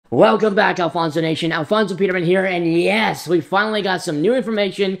Welcome back, Alfonso Nation. Alfonso Peterman here, and yes, we finally got some new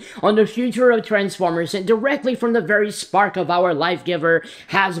information on the future of Transformers sent directly from the very spark of our life giver,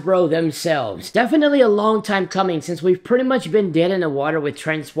 Hasbro themselves. Definitely a long time coming since we've pretty much been dead in the water with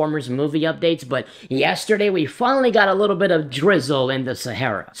Transformers movie updates, but yesterday we finally got a little bit of drizzle in the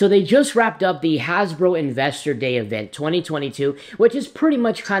Sahara. So they just wrapped up the Hasbro Investor Day event 2022, which is pretty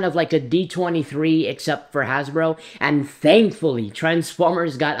much kind of like a D23 except for Hasbro, and thankfully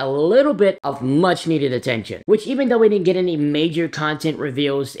Transformers got a little bit of much needed attention, which even though we didn't get any major content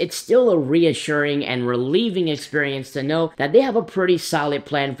reveals, it's still a reassuring and relieving experience to know that they have a pretty solid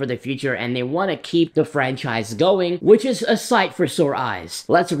plan for the future and they want to keep the franchise going, which is a sight for sore eyes.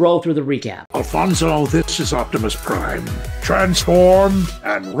 Let's roll through the recap. Alfonso, this is Optimus Prime. Transform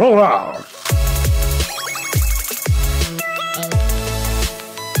and roll out!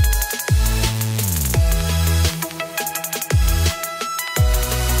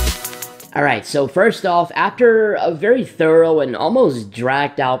 Alright, so first off, after a very thorough and almost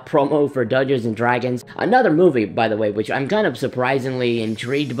dragged out promo for Dungeons & Dragons, another movie, by the way, which I'm kind of surprisingly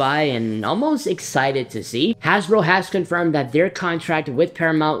intrigued by and almost excited to see, Hasbro has confirmed that their contract with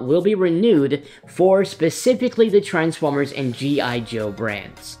Paramount will be renewed for specifically the Transformers and G.I. Joe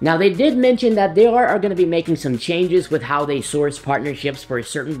brands. Now, they did mention that they are going to be making some changes with how they source partnerships for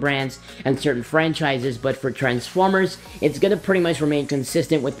certain brands and certain franchises, but for Transformers, it's going to pretty much remain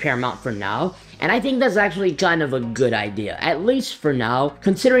consistent with Paramount for now, and I think that's actually kind of a good idea, at least for now,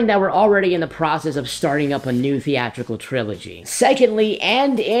 considering that we're already in the process of starting up a new theatrical trilogy. Secondly,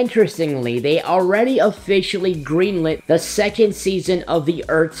 and interestingly, they already officially greenlit the second season of the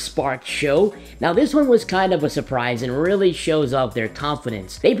Earthspark show. Now, this one was kind of a surprise and really shows off their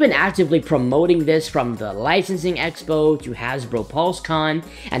confidence. They've been actively promoting this from the Licensing Expo to Hasbro PulseCon,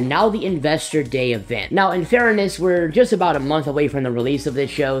 and now the Investor Day event. Now, in fairness, we're just about a month away from the release of this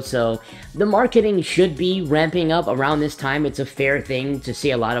show, so the marketing should be ramping up around this time. It's a fair thing to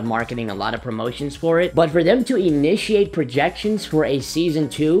see a lot of marketing, a lot of promotions for it. But for them to initiate projections for a Season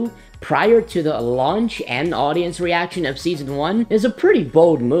 2 prior to the launch and audience reaction of Season 1 is a pretty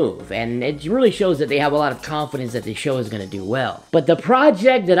bold move, and it really shows that they have a lot of confidence that the show is going to do well. But the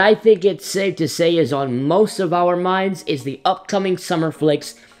project that I think it's safe to say is on most of our minds is the upcoming summer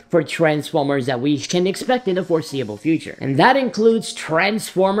flicks for Transformers that we can expect in the foreseeable future. And that includes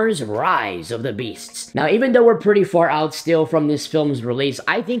Transformers Rise of the Beasts. Now, even though we're pretty far out still from this film's release,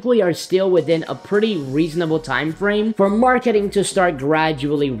 I think we are still within a pretty reasonable time frame for marketing to start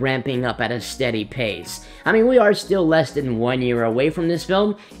gradually ramping up at a steady pace. I mean, we are still less than 1 year away from this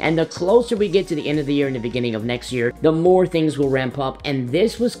film, and the closer we get to the end of the year and the beginning of next year, the more things will ramp up, and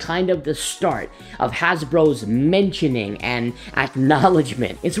this was kind of the start of Hasbro's mentioning and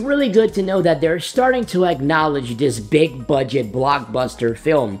acknowledgement. It's really good to know that they're starting to acknowledge this big budget blockbuster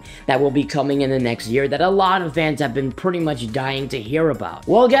film that will be coming in the next year that a lot of fans have been pretty much dying to hear about.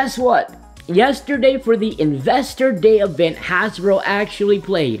 Well, guess what? Yesterday, for the Investor Day event, Hasbro actually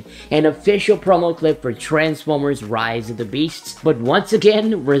played an official promo clip for Transformers Rise of the Beasts, but once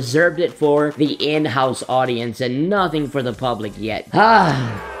again, reserved it for the in-house audience and nothing for the public yet.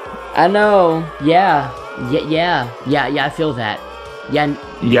 I know. Yeah, I feel that.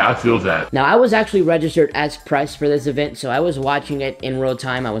 Yeah, I feel that. Now, I was actually registered as press for this event, so I was watching it in real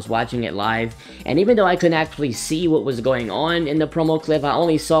time, I was watching it live, and even though I couldn't actually see what was going on in the promo clip, I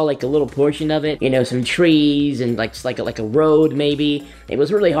only saw like a little portion of it, you know, some trees and like a road maybe. It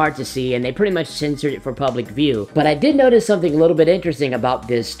was really hard to see, and they pretty much censored it for public view. But I did notice something a little bit interesting about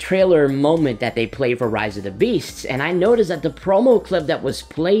this trailer moment that they played for Rise of the Beasts, and I noticed that the promo clip that was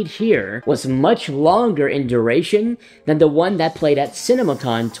played here was much longer in duration than the one that played at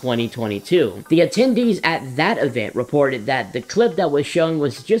CinemaCon 2022. The attendees at that event reported that the clip that was shown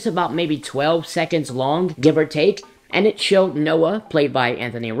was just about maybe 12 seconds long, give or take, and it showed Noah, played by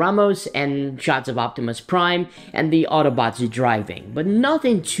Anthony Ramos, and shots of Optimus Prime and the Autobots driving, but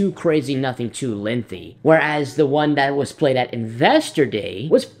nothing too crazy, nothing too lengthy. Whereas the one that was played at Investor Day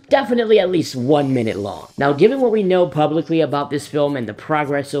was definitely at least 1 minute long. Now, given what we know publicly about this film and the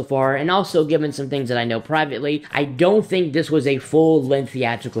progress so far, and also given some things that I know privately, I don't think this was a full-length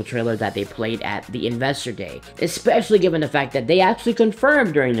theatrical trailer that they played at the Investor Day, especially given the fact that they actually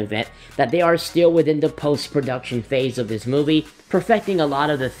confirmed during the event that they are still within the post-production phase of this movie, perfecting a lot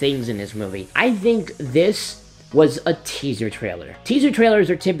of the things in this movie. I think this was a teaser trailer. Teaser trailers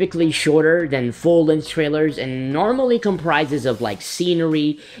are typically shorter than full-length trailers and normally comprises of like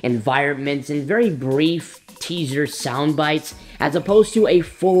scenery, environments, and very brief teaser sound bites as opposed to a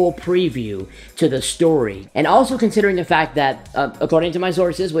full preview to the story. And also considering the fact that, according to my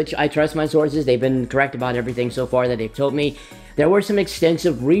sources, which I trust my sources, they've been correct about everything so far that they've told me, there were some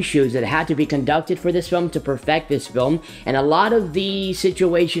extensive reshoots that had to be conducted for this film to perfect this film, and a lot of the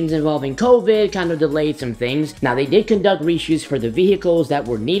situations involving COVID kind of delayed some things. Now, they did conduct reshoots for the vehicles that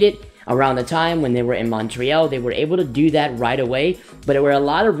were needed. Around the time when they were in Montreal, they were able to do that right away, but there were a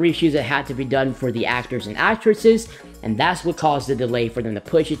lot of reshoots that had to be done for the actors and actresses, and that's what caused the delay for them to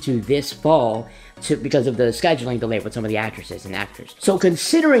push it to this fall because of the scheduling delay with some of the actresses and actors. So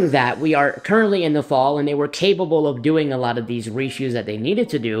considering that we are currently in the fall and they were capable of doing a lot of these reshoots that they needed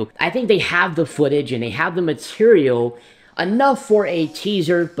to do, I think they have the footage and they have the material enough for a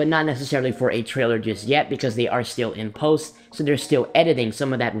teaser, but not necessarily for a trailer just yet because they are still in post, so they're still editing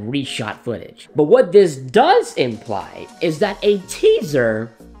some of that reshot footage. But what this does imply is that a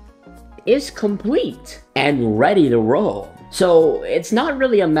teaser is complete and ready to roll. So it's not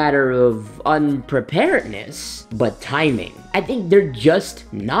really a matter of unpreparedness, but timing. I think they're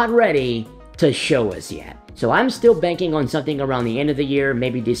just not ready to show us yet. So I'm still banking on something around the end of the year,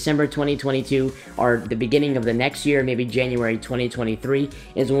 maybe December 2022, or the beginning of the next year, maybe January 2023,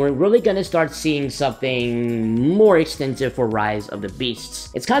 is when we're really going to start seeing something more extensive for Rise of the Beasts.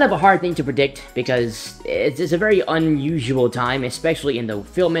 It's kind of a hard thing to predict because it's a very unusual time, especially in the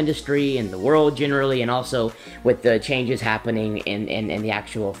film industry, in the world generally, and also with the changes happening in the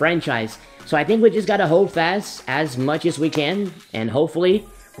actual franchise. So I think we just got to hold fast as much as we can, and hopefully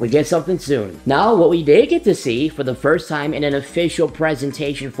we get something soon. Now, what we did get to see for the first time in an official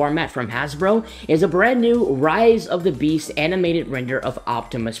presentation format from Hasbro is a brand new Rise of the Beast animated render of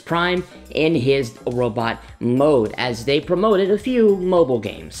Optimus Prime in his robot mode, as they promoted a few mobile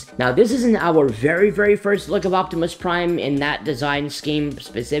games. Now, this isn't our very first look of Optimus Prime in that design scheme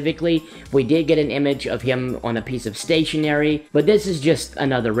specifically. We did get an image of him on a piece of stationery, but this is just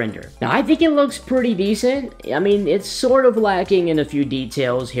another render. Now, I think it looks pretty decent. I mean, it's sort of lacking in a few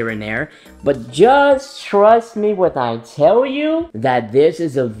details here and there, but just trust me when I tell you that this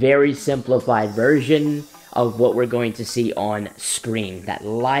is a very simplified version of what we're going to see on screen. That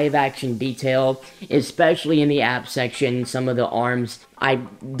live action detail, especially in the app section, some of the arms,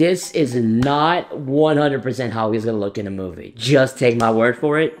 this is not 100% how he's gonna look in a movie. Just take my word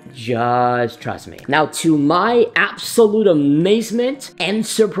for it. Just trust me. Now, to my absolute amazement and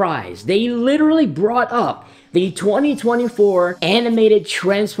surprise, they literally brought up the 2024 animated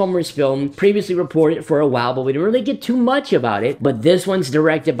Transformers film, previously reported for a while, but we didn't really get too much about it. But this one's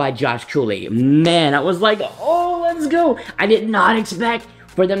directed by Josh Cooley. Man, I was like, oh, let's go. I did not expect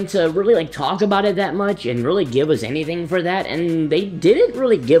for them to really talk about it that much and really give us anything for that, and they didn't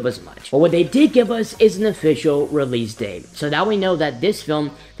really give us much. But what they did give us is an official release date. So now we know that this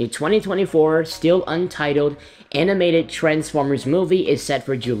film, the 2024 still untitled animated Transformers movie, is set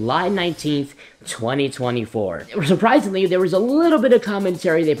for July 19th, 2024. Surprisingly, there was a little bit of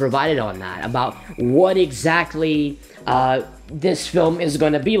commentary they provided on that about what exactly this film is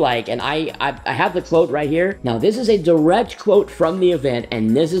going to be like, and I have the quote right here. Now, this is a direct quote from the event,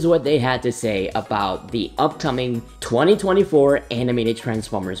 and this is what they had to say about the upcoming 2024 animated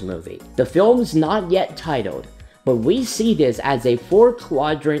Transformers movie. The film's not yet titled, but we see this as a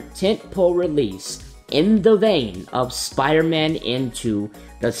 4-quadrant tentpole release in the vein of Spider-Man Into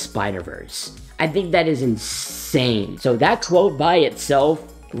the Spider-Verse. I think that is insane. So that quote by itself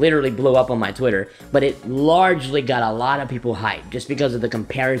literally blew up on my Twitter, but it largely got a lot of people hyped just because of the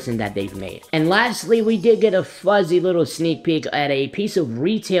comparison that they've made. And lastly, we did get a fuzzy little sneak peek at a piece of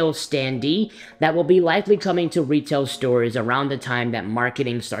retail Standee that will be likely coming to retail stores around the time that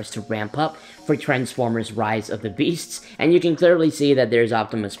marketing starts to ramp up for Transformers Rise of the Beasts. And you can clearly see that there's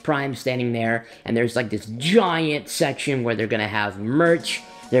Optimus Prime standing there, and there's like this giant section where they're gonna have merch.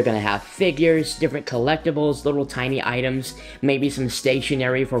 They're gonna have figures, different collectibles, little tiny items, maybe some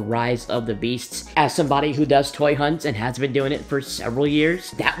stationery for Rise of the Beasts. As somebody who does toy hunts and has been doing it for several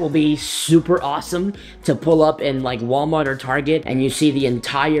years, that will be super awesome to pull up in like Walmart or Target and you see the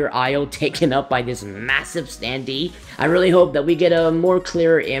entire aisle taken up by this massive Standee. I really hope that we get a more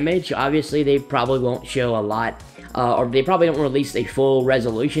clearer image. Obviously, they probably won't show a lot. Or they probably don't release a full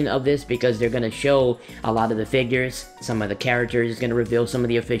resolution of this because they're going to show a lot of the figures, some of the characters, going to reveal some of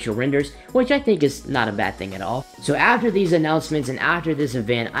the official renders, which I think is not a bad thing at all. So after these announcements and after this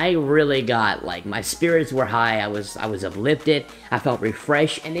event, I really got, like, my spirits were high, I was uplifted, I felt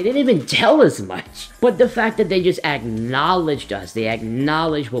refreshed, and they didn't even tell us much. But the fact that they just acknowledged us, they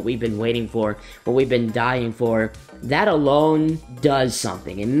acknowledged what we've been waiting for, what we've been dying for, that alone does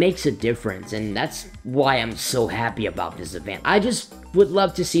something. It makes a difference, and that's why I'm so happy about this event. I just would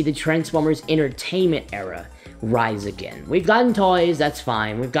love to see the Transformers Entertainment era rise again. We've gotten toys, that's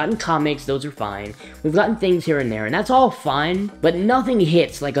fine. We've gotten comics, those are fine. We've gotten things here and there, and that's all fine, but nothing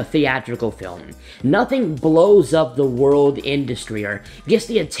hits like a theatrical film. Nothing blows up the world industry or gets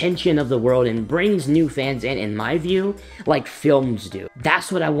the attention of the world and brings new fans in my view, like films do.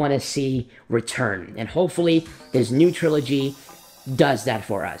 That's what I want to see return, and hopefully this new trilogy does that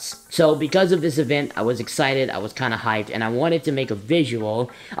for us. So because of this event, I was excited, I was kind of hyped, and I wanted to make a visual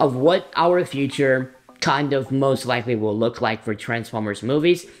of what our future kind of most likely will look like for Transformers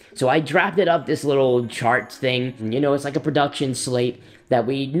movies. So I drafted up this little chart thing. You know, it's like a production slate that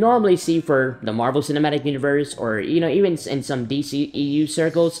we normally see for the Marvel Cinematic Universe or, you know, even in some DCEU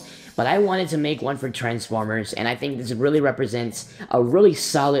circles. But I wanted to make one for Transformers, and I think this really represents a really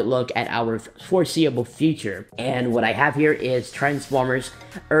solid look at our foreseeable future. And what I have here is Transformers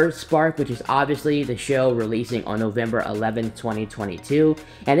Earthspark, which is obviously the show releasing on November 11th, 2022.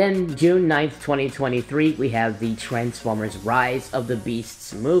 And then June 9th, 2023, we have the Transformers Rise of the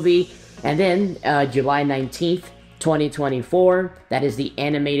Beasts movie. And then July 19th, 2024, that is the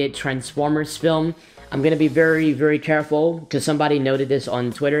animated Transformers film. I'm going to be very, very careful because somebody noted this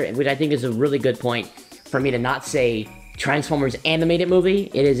on Twitter, which I think is a really good point for me to not say Transformers animated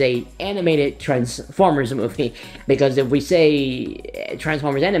movie. It is a animated Transformers movie, because if we say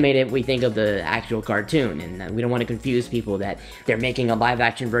Transformers animated, we think of the actual cartoon, and we don't want to confuse people that they're making a live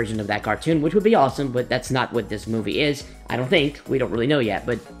action version of that cartoon, which would be awesome, but that's not what this movie is. I don't think. We don't really know yet,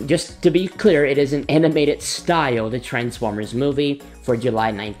 but just to be clear, it is an animated style, the Transformers movie, for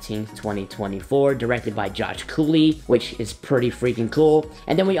July 19th, 2024, directed by Josh Cooley, which is pretty freaking cool.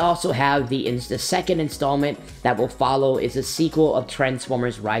 And then we also have the second installment that will follow is a sequel of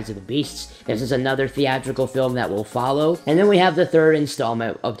Transformers Rise of the Beasts. This is another theatrical film that will follow. And then we have the third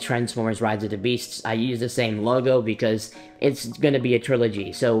installment of Transformers Rise of the Beasts. I use the same logo because it's going to be a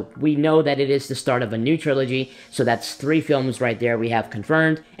trilogy. So we know that it is the start of a new trilogy. So that's 3 films right there we have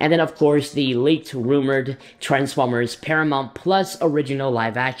confirmed. And then of course the leaked, rumored Transformers Paramount Plus original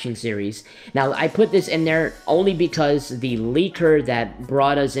live action series. Now I put this in there only because the leaker that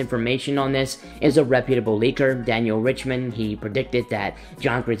brought us information on this is a reputable leaker, Daniel Richmond. He predicted that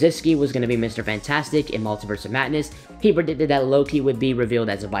John Krasinski was going to be Mr. Fantastic in Multiverse of Madness. He predicted that Loki would be revealed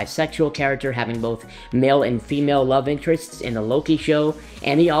as a bisexual character, having both male and female love interests in the Loki show,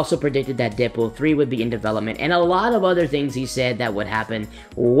 and he also predicted that Deadpool 3 would be in development, and a lot of other things he said that would happen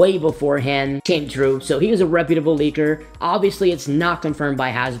way beforehand came true. So he was a reputable leaker. Obviously it's not confirmed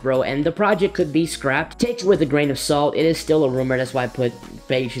by Hasbro, and the project could be scrapped. Take it with a grain of salt, it is still a rumor. That's why I put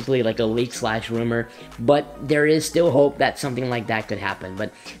basically like a leak / rumor, but there is still hope that something like that could happen.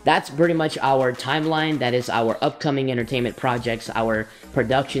 But that's pretty much our timeline. That is our upcoming entertainment projects, our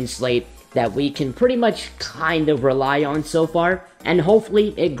production slate that we can pretty much kind of rely on so far, and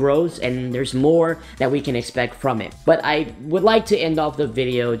hopefully it grows and there's more that we can expect from it. But I would like to end off the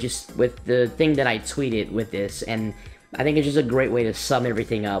video just with the thing that I tweeted with this, and I think it's just a great way to sum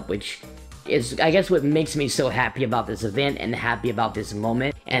everything up, which is, I guess, what makes me so happy about this event and happy about this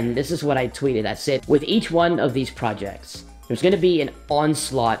moment. And this is what I tweeted. I said, with each one of these projects, there's going to be an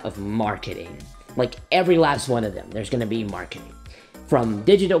onslaught of marketing. Like every last one of them, there's going to be marketing. From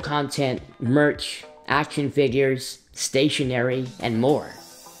digital content, merch, action figures, stationery, and more.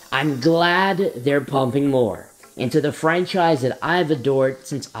 I'm glad they're pumping more into the franchise that I've adored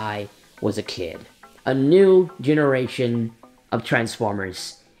since I was a kid. A new generation of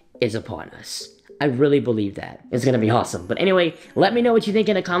Transformers is upon us. I really believe that. It's gonna be awesome. But anyway, let me know what you think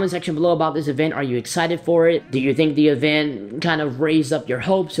in the comment section below about this event. Are you excited for it? Do you think the event kind of raised up your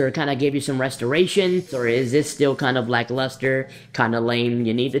hopes or kind of gave you some restoration? Or is this still kind of lackluster, kind of lame?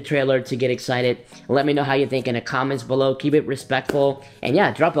 You need the trailer to get excited. Let me know how you think in the comments below. Keep it respectful. And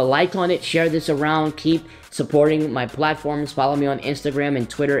yeah, drop a like on it. Share this around. Keep supporting my platforms. Follow me on Instagram and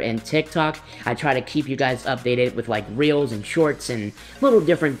Twitter and TikTok. I try to keep you guys updated with like reels and shorts and little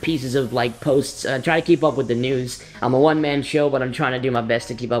different pieces of like posts. Try to keep up with the news. I'm a one-man show, but I'm trying to do my best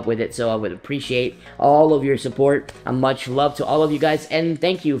to keep up with it, so I would appreciate all of your support. Much love to all of you guys, and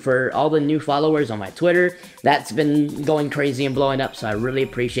thank you for all the new followers on my Twitter. That's been going crazy and blowing up, so I really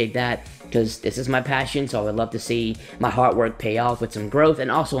appreciate that, because this is my passion, so I would love to see my hard work pay off with some growth,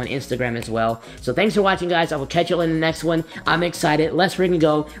 and also on Instagram as well. So thanks for watching, guys. I will catch you all in the next one. I'm excited. Let's freaking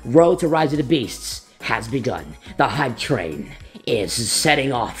go. Road to Rise of the Beasts has begun. The hype train is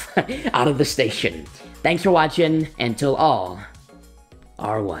setting off out of the station. Thanks for watching. Until all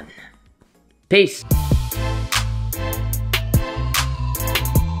are one. Peace.